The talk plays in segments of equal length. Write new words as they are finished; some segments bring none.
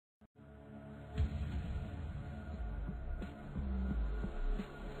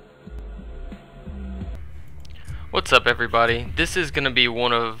What's up, everybody? This is going to be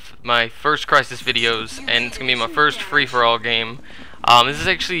one of my first Crysis videos, and it's going to be my first free-for-all game. This is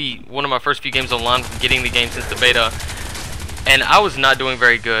actually one of my first few games online from getting the game since the beta, and I was not doing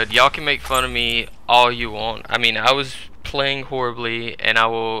very good. Y'all can make fun of me all you want. I mean, I was playing horribly, and I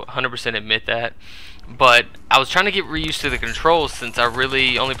will 100% admit that, but I was trying to get reused to the controls since I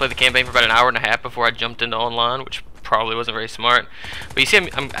really only played the campaign for about an hour and a half before I jumped into online, which probably wasn't very smart. But you see,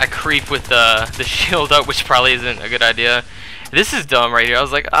 I creep with the shield up, which probably isn't a good idea. This is dumb right here. I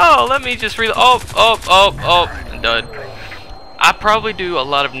was like, oh, let me just reload. And dud. I probably do a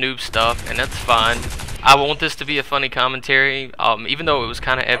lot of noob stuff, and that's fine. I want this to be a funny commentary, even though it was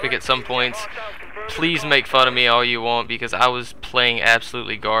kind of epic at some points. Please make fun of me all you want, because I was playing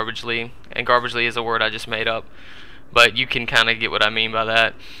absolutely garbagely, and garbagely is a word I just made up, but you can kind of get what I mean by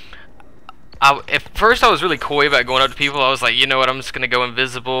that. At first I was really coy about going up to people. I was like, you know what, I'm just gonna go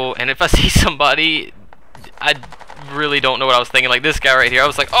invisible, and if I see somebody, I really don't know what I was thinking. Like this guy right here, I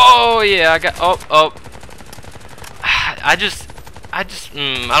was like, oh yeah, I got, I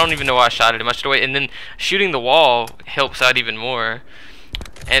don't even know why I shot at him. I should have waited. And then shooting the wall helps out even more.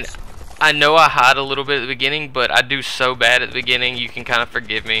 And I know I hide a little bit at the beginning, but I do so bad at the beginning, you can kind of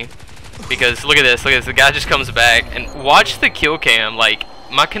forgive me. Because look at this, the guy just comes back, and watch the kill cam. Like,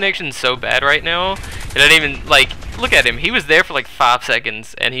 my connection's so bad right now, and I didn't even, like, look at him. He was there for like 5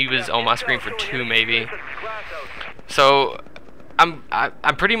 seconds, and he was on my screen for 2 maybe. So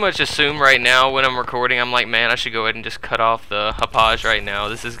I pretty much assume right now when I'm recording, I'm like, man, I should go ahead and just cut off the hoppage right now.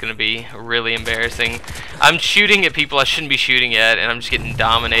 This is gonna be really embarrassing. I'm shooting at people I shouldn't be shooting at, and I'm just getting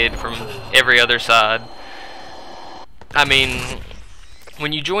dominated from every other side. I mean,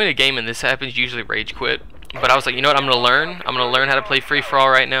 when you join a game and this happens, you usually rage quit. But I was like, you know what, I'm gonna learn how to play free-for-all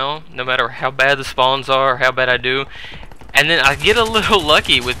right now, no matter how bad the spawns are or how bad I do. And then I get a little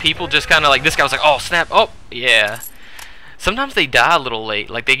lucky with people just kind of like, this guy was like, oh snap, oh yeah. Sometimes they die a little late,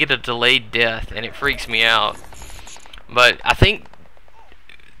 like they get a delayed death, and it freaks me out. But I think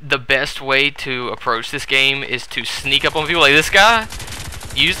the best way to approach this game is to sneak up on people like this guy,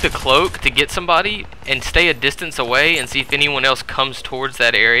 use the cloak to get somebody, and stay a distance away and see if anyone else comes towards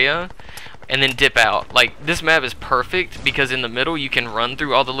that area, and then dip out. Like, this map is perfect because in the middle you can run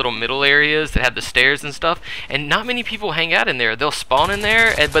through all the little middle areas that have the stairs and stuff, and not many people hang out in there. They'll spawn in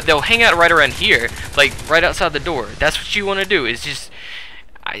there, but they'll hang out right around here, like right outside the door. That's what you want to do, is just,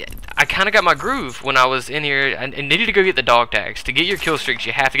 I kind of got my groove when I was in here, and needed to go get the dog tags. To get your kill streaks,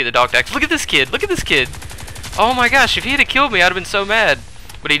 you have to get the dog tags. Look at this kid, look at this kid. Oh my gosh, if he had killed me, I'd have been so mad,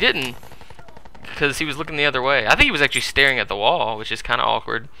 but he didn't, because he was looking the other way. I think he was actually staring at the wall, which is kind of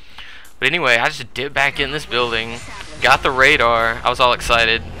awkward. But anyway, I just dipped back in this building, got the radar. I was all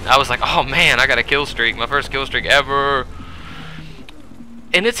excited. I was like, oh man, I got a kill streak, my first kill streak ever.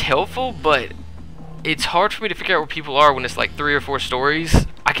 And it's helpful, but it's hard for me to figure out where people are when it's like 3 or 4 stories.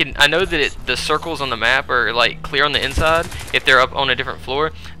 I know that the circles on the map are like clear on the inside if they're up on a different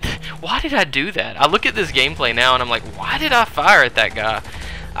floor. Why did I do that? I look at this gameplay now and I'm like, why did I fire at that guy?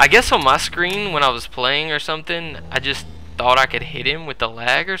 I guess on my screen when I was playing or something, I just thought I could hit him with the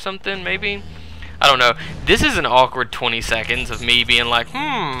lag or something, maybe? I don't know. This is an awkward 20 seconds of me being like,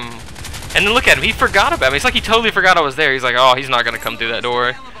 And then look at him. He forgot about me. It's like he totally forgot I was there. He's like, oh, he's not going to come through that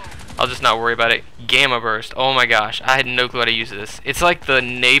door. I'll just not worry about it. Gamma burst. Oh my gosh. I had no clue how to use this. It's like the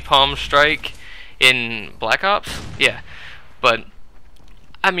napalm strike in Black Ops. Yeah. But,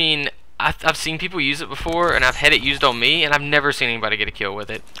 I mean, I've seen people use it before, and I've had it used on me, and I've never seen anybody get a kill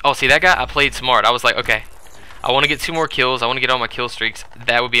with it. Oh, see, that guy? I played smart. I was like, okay, I want to get 2 more kills. I want to get all my kill streaks.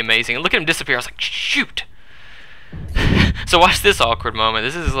 That would be amazing. And look at him disappear. I was like, shoot. So watch this awkward moment.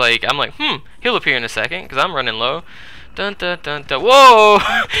 This is like, I'm like, he'll appear in a second because I'm running low. Dun dun dun dun. Whoa!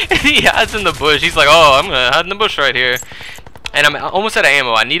 And he hides in the bush. He's like, oh, I'm gonna hide in the bush right here. And I'm almost out of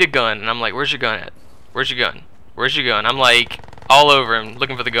ammo. I need a gun. And I'm like, where's your gun at? Where's your gun? Where's your gun? I'm like all over him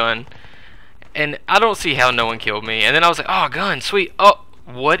looking for the gun. And I don't see how no one killed me. And then I was like, oh, gun, sweet. Oh,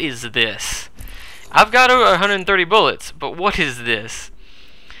 what is this? I've got over 130 bullets, but what is this?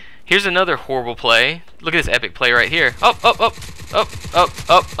 Here's another horrible play. Look at this epic play right here. Up,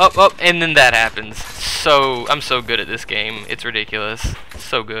 and then that happens. So, I'm so good at this game. It's ridiculous.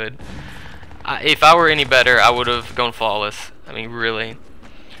 So good. If I were any better, I would have gone flawless. I mean, really.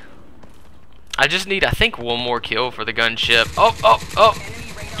 I just need, I think, 1 more kill for the gunship.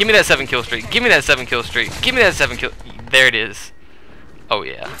 Give me that 7 kill streak. Give me that 7 kill streak. Give me that 7 kill. There it is. Oh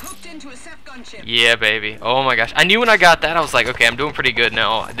yeah. Yeah, baby. Oh my gosh. I knew when I got that, I was like, okay, I'm doing pretty good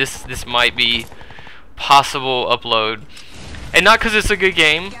now. This might be possible upload. And not because it's a good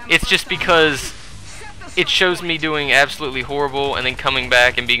game. It's just because it shows me doing absolutely horrible and then coming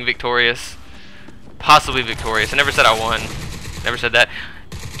back and being victorious. possibly victorious. I never said I won. Never said that.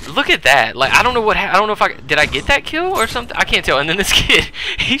 Look at that. Like, I don't know what I don't know if did I get that kill or something? I can't tell. And then this kid,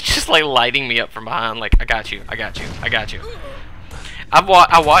 he's just like lighting me up from behind. Like, I got you. I got you. I got you.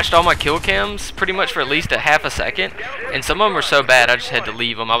 I watched all my kill cams pretty much for at least a half a second, and some of them were so bad I just had to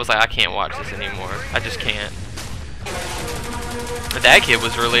leave them. I was like, I can't watch this anymore. I just can't. But that kid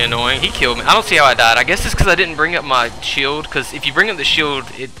was really annoying. He killed me. I don't see how I died. I guess it's because I didn't bring up my shield, because if you bring up the shield,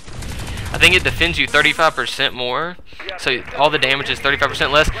 I think it defends you 35% more, so all the damage is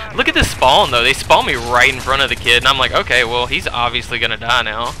 35% less. Look at this spawn, though. They spawn me right in front of the kid, and I'm like, okay, well, he's obviously going to die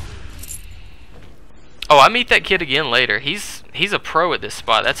now. Oh, I meet that kid again later. He's a pro at this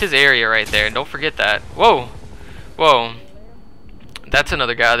spot. That's his area right there, and don't forget that. Whoa. Whoa. That's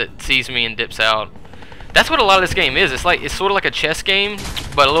another guy that sees me and dips out. That's what a lot of this game is. It's sort of like a chess game,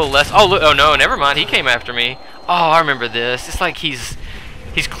 but a little less. Oh, look, oh no, never mind. He came after me. Oh, I remember this. It's like he's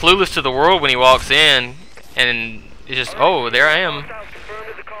clueless to the world when he walks in, and it's just, oh, there I am.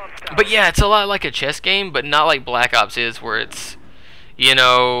 But yeah, it's a lot like a chess game, but not like Black Ops is, where it's, you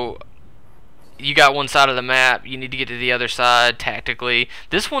know, you got one side of the map, you need to get to the other side tactically.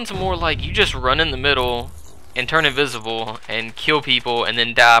 This one's more like you just run in the middle and turn invisible and kill people and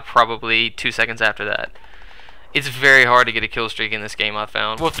then die probably 2 seconds after that. It's very hard to get a kill streak in this game, I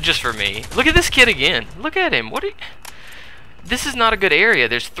found. Well, just for me. Look at this kid again. Look at him. This is not a good area.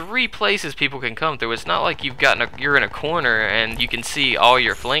 There's 3 places people can come through. It's not like you're in a corner and you can see all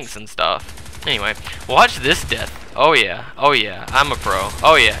your flanks and stuff. Anyway, watch this death. Oh yeah. Oh yeah. I'm a pro.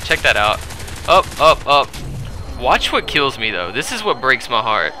 Oh yeah. Check that out. Up, up, up. Watch what kills me, though. This is what breaks my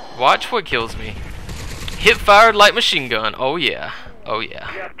heart. Watch what kills me. Hip-fired light machine gun. Oh, yeah. Oh,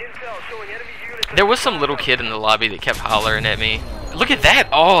 yeah. There was some little kid in the lobby that kept hollering at me. Look at that.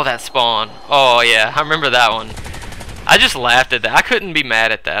 Oh, that spawn. Oh, yeah. I remember that one. I just laughed at that. I couldn't be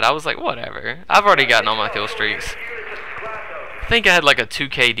mad at that. I was like, whatever. I've already gotten all my kill streaks. I think I had like a 2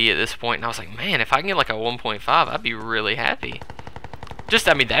 KD at this point, and I was like, man, if I can get like a 1.5, I'd be really happy.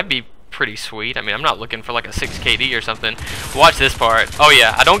 I mean, that'd be pretty sweet. I mean, I'm not looking for like a 6 KD or something. Watch this part. Oh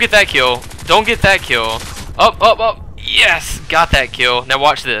yeah, I don't get that kill. Don't get that kill. Up, up, up. Yes, got that kill. Now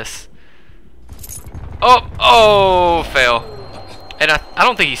watch this. Oh, fail. And I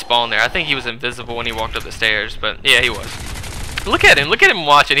don't think he spawned there. I think he was invisible when he walked up the stairs, but yeah, he was. Look at him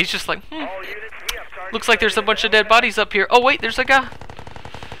watching. He's just like, looks like there's a bunch of dead bodies up here. Oh wait, there's a guy.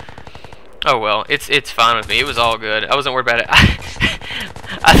 Oh well, it's fine with me. It was all good. I wasn't worried about it.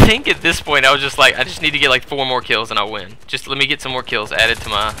 I think at this point I was just like, I just need to get like 4 more kills and I'll win. Just let me get some more kills added to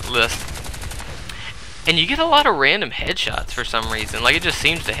my list. And you get a lot of random headshots for some reason. Like, it just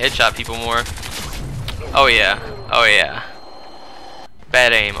seems to headshot people more. Oh yeah. Oh yeah.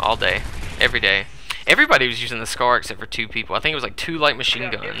 Bad aim all day. Every day. Everybody was using the SCAR except for 2 people. I think it was like 2 light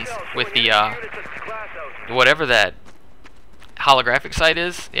machine guns with the whatever that holographic sight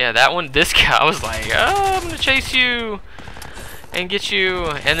is. Yeah, that one. This guy, I was like, oh, I'm gonna chase you and get you,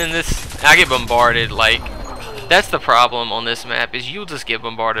 and then I get bombarded. Like, that's the problem on this map, is you'll just get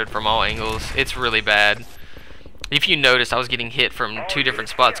bombarded from all angles. It's really bad. If you notice, I was getting hit from 2 different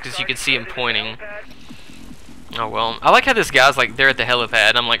spots because you could see him pointing. Oh well. I like how this guy's like, they're at the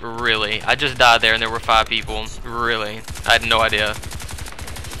helipad. I'm like, really? I just died there and there were 5 people. Really? I had no idea.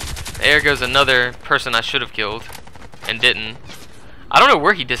 There goes another person I should have killed and didn't. I don't know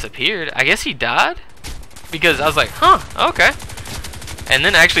where he disappeared. I guess he died? Because I was like, huh, okay. And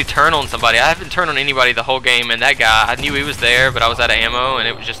then actually turn on somebody. I haven't turned on anybody the whole game, and that guy, I knew he was there, but I was out of ammo, and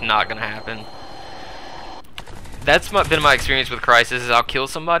it was just not going to happen. That's been my experience with Crysis, is I'll kill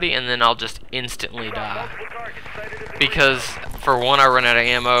somebody, and then I'll just instantly die. Because, for one, I run out of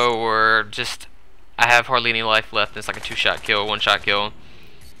ammo, or just, I have hardly any life left, and it's like a 2-shot kill, 1-shot kill.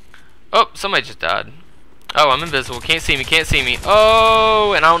 Oh, somebody just died. Oh, I'm invisible. Can't see me, can't see me.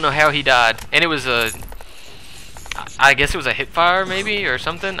 Oh, and I don't know how he died. And it was a, I guess it was a hip fire maybe or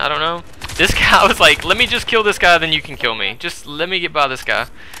something. I don't know. This guy was like, let me just kill this guy, then you can kill me. Just let me get by this guy.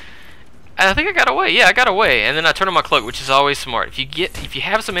 And I think I got away. Yeah, I got away. And then I turned on my cloak, which is always smart. If you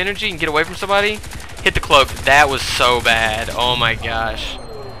have some energy and get away from somebody, hit the cloak. That was so bad. Oh my gosh.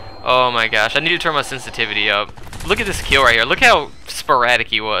 Oh my gosh. I need to turn my sensitivity up. Look at this kill right here. Look how sporadic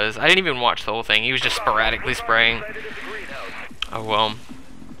he was. I didn't even watch the whole thing. He was just sporadically spraying. Oh well.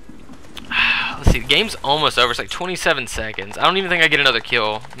 Let's see. The game's almost over. It's like 27 seconds. I don't even think I get another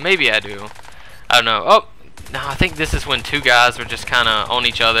kill. Maybe I do. I don't know. Oh, no. I think this is when 2 guys were just kind of on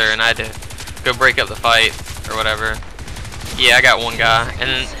each other, and I had to go break up the fight or whatever. Yeah, I got one guy, and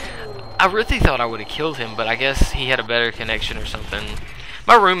then I really thought I would have killed him, but I guess he had a better connection or something.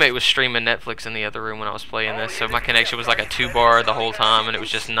 My roommate was streaming Netflix in the other room when I was playing this, so my connection was like a 2-bar the whole time, and it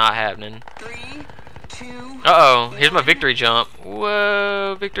was just not happening. Uh-oh, here's my victory jump.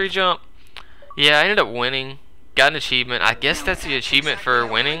 Whoa, victory jump. Yeah, I ended up winning. Got an achievement. I guess that's the achievement for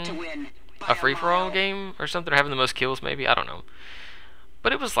winning a free-for-all game or something, or having the most kills maybe. I don't know.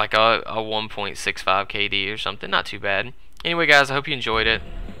 But it was like a 1.65 KD or something. Not too bad. Anyway, guys, I hope you enjoyed it.